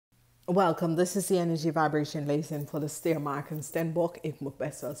Welcome, this is the energy vibration lezing voor de sterrenbeelden en Stenbock. Ik moet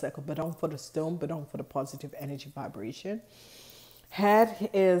best wel zeggen bedankt voor de steun, bedankt voor de positive energy vibration.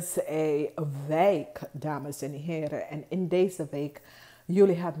 Het is een week, dames en heren. En in deze week,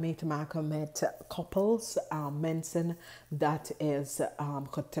 jullie hebben mee te maken met couples, mensen dat is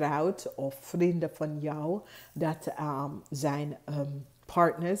getrouwd of vrienden van jou. Dat zijn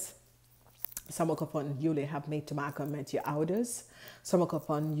partners. Sommige van jullie hebben mee te maken met je ouders. Sommige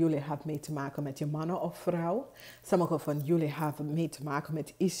van jullie hebben mee te maken met je man of vrouw. Sommige van jullie hebben mee te maken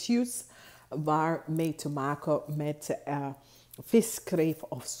met issues waar mee te maken met viskreef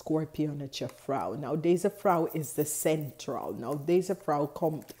of scorpionnetje vrouw. Nou, deze vrouw is de central. Nou, deze vrouw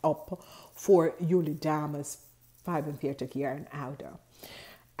komt op voor jullie dames 45 jaar en ouder.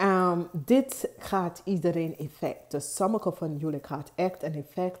 Dit gaat iedereen effect. Dus sommige van jullie gaat echt een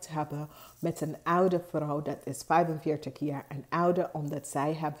effect hebben met een oude vrouw dat is 45 jaar en ouder, omdat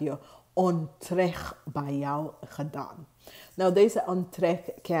zij hebben je onrecht bij jou gedaan. Nou, deze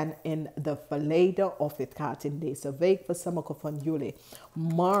onrecht kan in het verleden of het gaat in deze week voor sommige van jullie.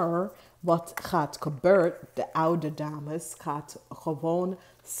 Maar wat gaat gebeuren, de oude dames gaat gewoon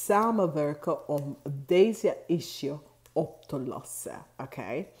samenwerken om deze issue op te lossen.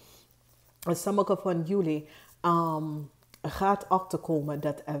 Oké? Sommige van jullie gaat achterkomen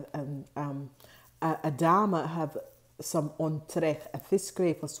dat een dame heeft some onterecht, een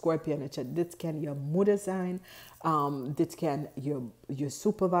viskreef, een scorpionnetje. Dit kan je moeder zijn, dit kan je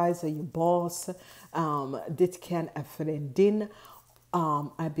supervisor, je boss, dit kan een vriendin.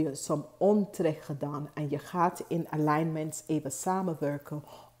 Heb je some onterecht gedaan en je gaat in alignments even samenwerken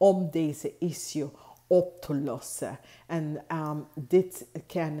om deze issue op te lossen. En dit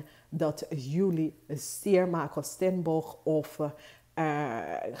kan dat jullie Stier maken, Stenbock of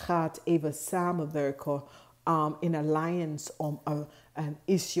gaat even samenwerken in alliance om een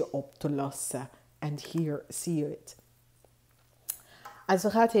issue op te lossen. En hier zie je het. Als we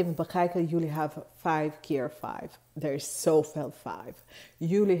gaan even bekijken, jullie hebben 5 keer 5. Er is zoveel 5.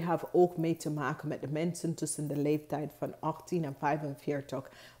 Jullie hebben ook mee te maken met de mensen tussen de leeftijd van 18 en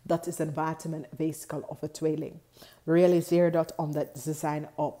 45. Dat is een waterman, weeskal of een tweeling. Realiseer dat omdat ze zijn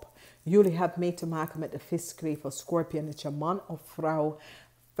op. Jullie hebben mee te maken met de viskreef of scorpion, dat je man of vrouw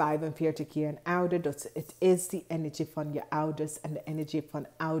 45 jaar en ouder. Dus het is die energie van je ouders en de energie van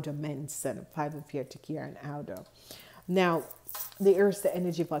oude mensen, 45 jaar en ouder. Nou, de eerste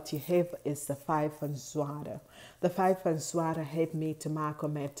energie wat je hebt is de 5 van zwaarden. De 5 van zwaarden heeft mee te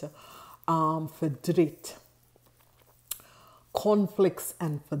maken met verdriet. Conflicts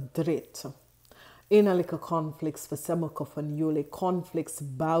en verdriet. Innerlijke conflicts voor sommige van jullie.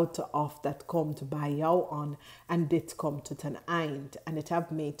 Conflicts buitenaf dat komt bij jou aan. En dit komt tot een eind. En het heeft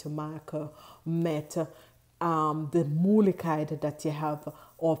mee te maken met de moeilijkheden dat je hebt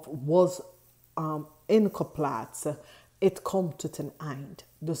of was ingeplaatst. Het komt tot een eind.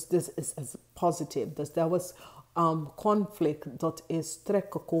 Dus dit is positief. Dus dat was conflict dat is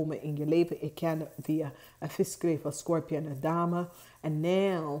terechtgekomen in je leven. Ik ken via een viskreef, een scorpion, een dame. En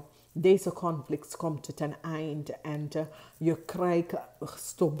nu, deze conflict komt tot een eind. En je krijgt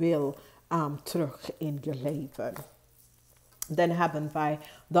stabiel terug in je leven. Dan hebben wij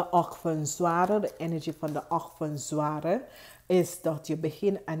de 8 van zwaarden. De energie van de 8 van zwaarden is dat je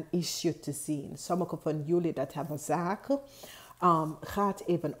begint een issue te zien. Sommige van jullie dat hebben zaken. Gaat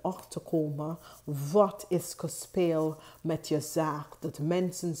even achterkomen wat is gespeeld met je zaak. Dat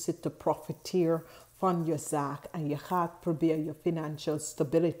mensen zitten profiteren van je zaak. En je gaat proberen je financial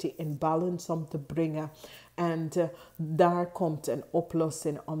stability in balance om te brengen. En daar komt een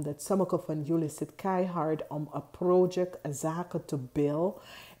oplossing, omdat sommige van jullie zitten keihard om een project, een zaken te bouwen.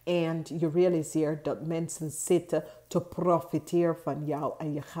 En je realiseert dat mensen zitten te profiteren van jou.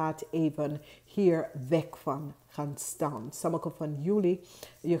 En je gaat even hier weg van gaan staan. Sommige van jullie,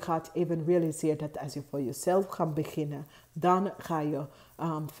 je gaat even realiseren dat als je voor jezelf gaat beginnen, dan ga je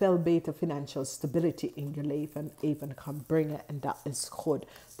veel beter financial stability in je leven even gaan brengen. En dat is goed.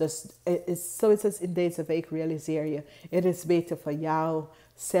 Dus zoals het in deze week realiseer je, het is beter voor jou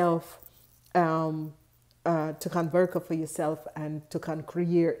zelf te gaan werken voor jezelf en te gaan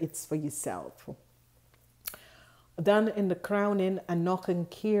creëren iets voor jezelf. Dan in de crowning en nog een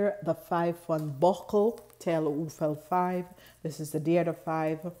keer de 5 van bokkel. Tellen hoeveel 5. Dit is de derde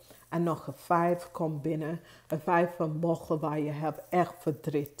 5. En nog een 5 komt binnen. Een 5 van bokkel waar je hebt echt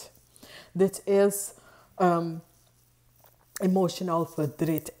verdriet. Dit is emotioneel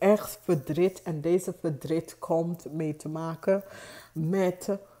verdriet. Echt verdriet. En deze verdriet komt mee te maken met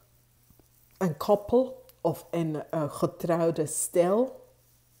een koppel of een getrouwde stel.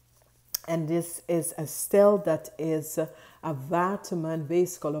 En dit is een stel dat is een waterman,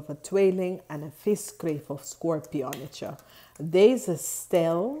 weeskal of een tweeling en een viskreef of scorpionnetje. Deze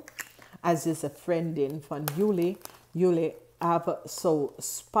stel, als is een vriendin van jullie, jullie hebben zo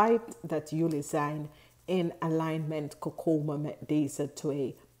spijt dat jullie zijn in alignment gekomen met deze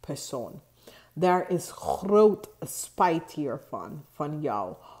twee personen. Daar is groot spijt hiervan, van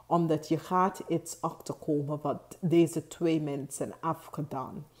jou. Omdat je gaat iets achterkomen wat deze twee mensen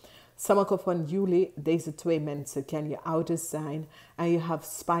afgedaan. Sommige van jullie, deze twee mensen, kan je ouders zijn. En je hebt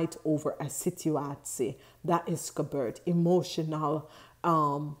spijt over een situatie dat is gebeurd. Emotional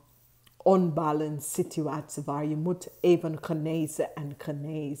onbalance situatie waar je moet even genezen en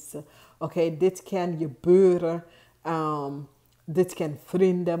genezen. Oké, dit kan gebeuren. Dit kan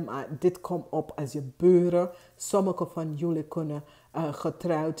vrienden, maar dit komt op als je buren. Sommige van jullie kunnen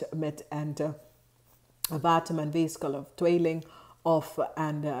getrouwd met een waterman, weeskal of tweeling of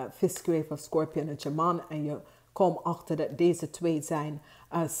een viskreef of scorpionnetje man. En je komt achter dat deze twee zijn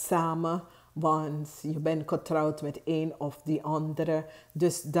samen. Want je bent getrouwd met een of die andere.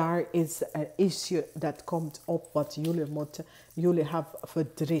 Dus daar is een issue dat komt op wat jullie moeten. Jullie hebben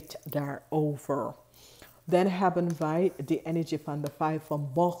verdriet daarover. Dan hebben wij de energie van de vijf van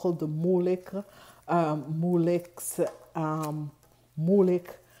bochel, de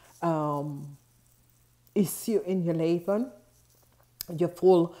moeilijk issue in je leven. Je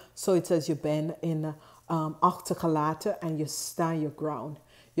voelt zoiets als je bent achtergelaten en je staat je ground.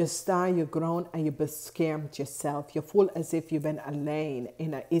 Je staat je ground en je beschermt jezelf. Je voelt alsof je bent alleen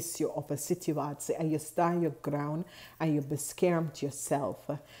in een issue of een situatie. En je staat je ground en je beschermt jezelf.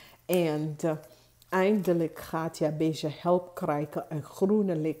 En eindelijk gaat je een beetje hulp krijgen. Een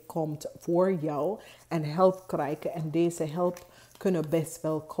groene licht komt voor jou en hulp krijgen. En deze hulp kunnen best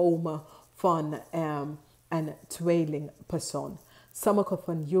wel komen van een tweelingpersoon. Sommige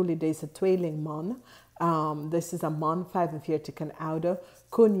van jullie, deze tweelingman, dit is een man 45 en ouder,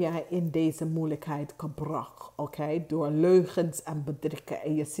 kun jij in deze moeilijkheid gebracht, oké? Door leugens en bedriegen.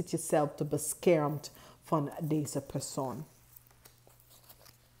 En je ziet jezelf te beschermd van deze persoon.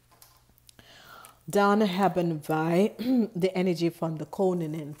 Dan hebben wij de energie van de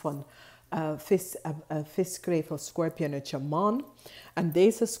koningin van viskreef of scorpionnetje man. En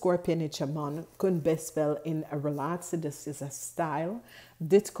deze scorpionnetje man kan best wel in een relatie, dus is een style.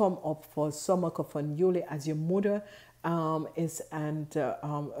 Dit komt op voor sommige van jullie als je moeder is aan de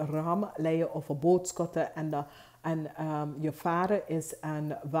ramleier of een boodschatter en je vader is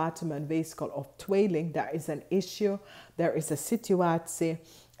een waterman, weeskal of tweeling. Daar is een issue, daar is een situatie.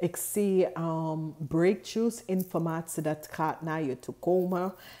 Ik zie breakthroughs, informatie dat gaat naar je toe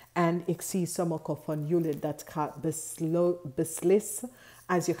komen. En ik zie sommige van jullie dat gaat beslissen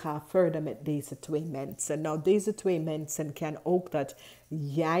als je gaat verder met deze twee mensen. Nou, deze twee mensen kan ook dat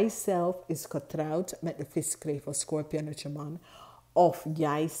jij zelf is getrouwd met de viskreef of scorpionnetje man. Of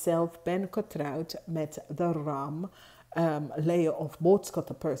jij zelf bent getrouwd met de ram, layer of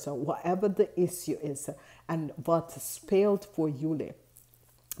boodschapperperson. Whatever the issue is. En wat speelt voor jullie.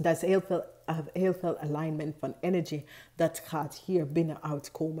 Dat is heel veel alignment van energie dat gaat hier binnen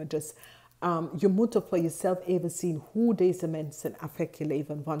uitkomen. Dus je moet voor jezelf even zien hoe deze mensen affect je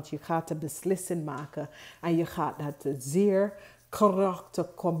leven. Want je gaat een beslissing maken en je gaat dat zeer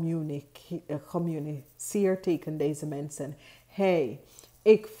krachtig communiceren tegen deze mensen. Hey,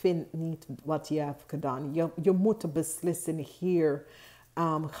 ik vind niet wat je hebt gedaan. Je moet een beslissing hier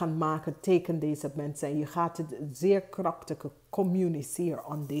gaan maken tegen deze mensen. En je gaat het zeer krachtig communiceren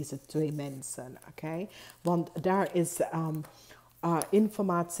aan deze twee mensen. Okay? Want daar is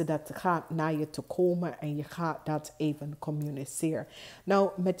informatie dat gaat naar je toe komen en je gaat dat even communiceren. Nou,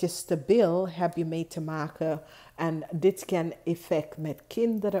 met je stabiel heb je mee te maken en dit kan effect met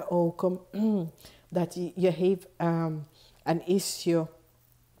kinderen ook. Dat je heeft een issue,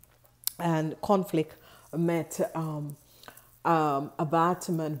 een conflict met een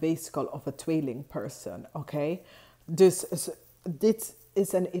waterman, weeskal of een tweelingperson. Oké? Dus dit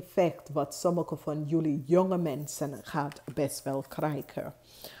is een effect wat sommige van jullie jonge mensen gaat best wel krijgen.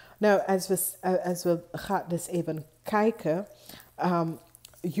 Nou, als we gaan dus even kijken.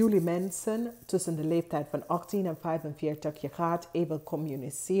 Jullie mensen tussen de leeftijd van 18 en 45, je gaat even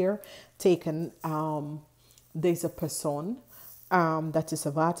communiceren tegen deze persoon. Dat is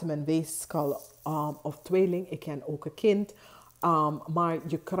een waterman, weeskal of tweeling. Ik ken ook een kind. Maar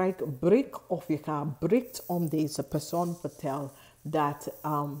je krijgt brik of je gaat brik om deze persoon vertellen dat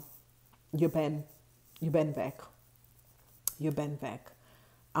je bent weg. Je bent weg.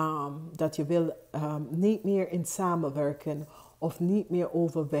 Dat je wil niet meer in samenwerken of niet meer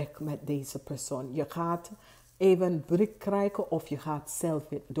overweg met deze persoon. Je gaat even blik krijgen of je gaat zelf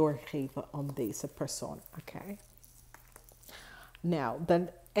het doorgeven aan deze persoon. Oké. Now, the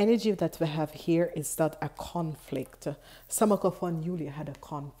energy that we have here is that a conflict. Sommigen van jullie hadden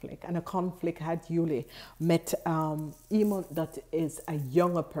conflict. En een conflict had jullie met iemand dat is een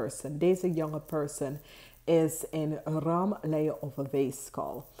jonge person. Deze jonge person is in ram, leien of een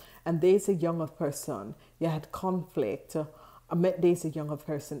weeskaal. En deze jonge person, je had conflict met deze jonge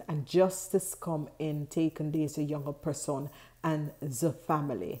person. En justice come in, teken deze jonge person en zijn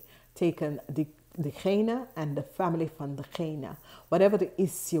family. Teken degene en de family van degene. Whatever the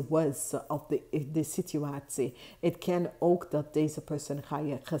issue was of de situatie. Het kan ook dat deze persoon ga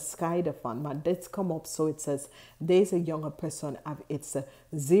je gescheiden van. Maar dit komt op zo het says, deze jonge persoon heeft iets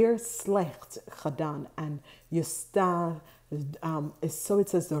zeer slecht gedaan. En je staat, zo het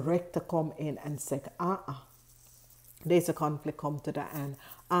says, de rechter komt in en zegt, deze conflict komt tot de eind.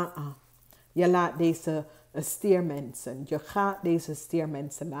 Je laat deze stiermensen, je gaat deze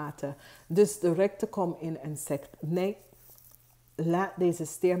stiermensen laten. Dus de rechter komt in en zegt, nee, laat deze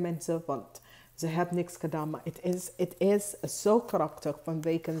stiermensen, want ze hebben niks gedaan. Maar het is zo krachtig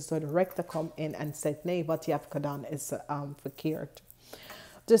vanwege de rechter komt in en zegt, nee, wat je hebt gedaan is verkeerd.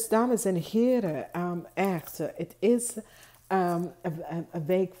 Dus dames en heren, echt, het is een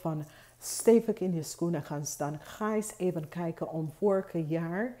week van stevig in je schoenen gaan staan. Ga eens even kijken om vorig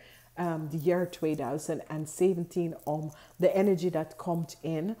jaar, de jaar 2017, om de energie dat komt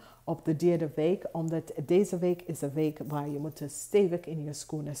in op de derde week. Omdat deze week is een week waar je moet stevig in je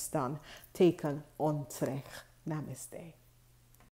schoenen staan. Teken onterecht. Namaste.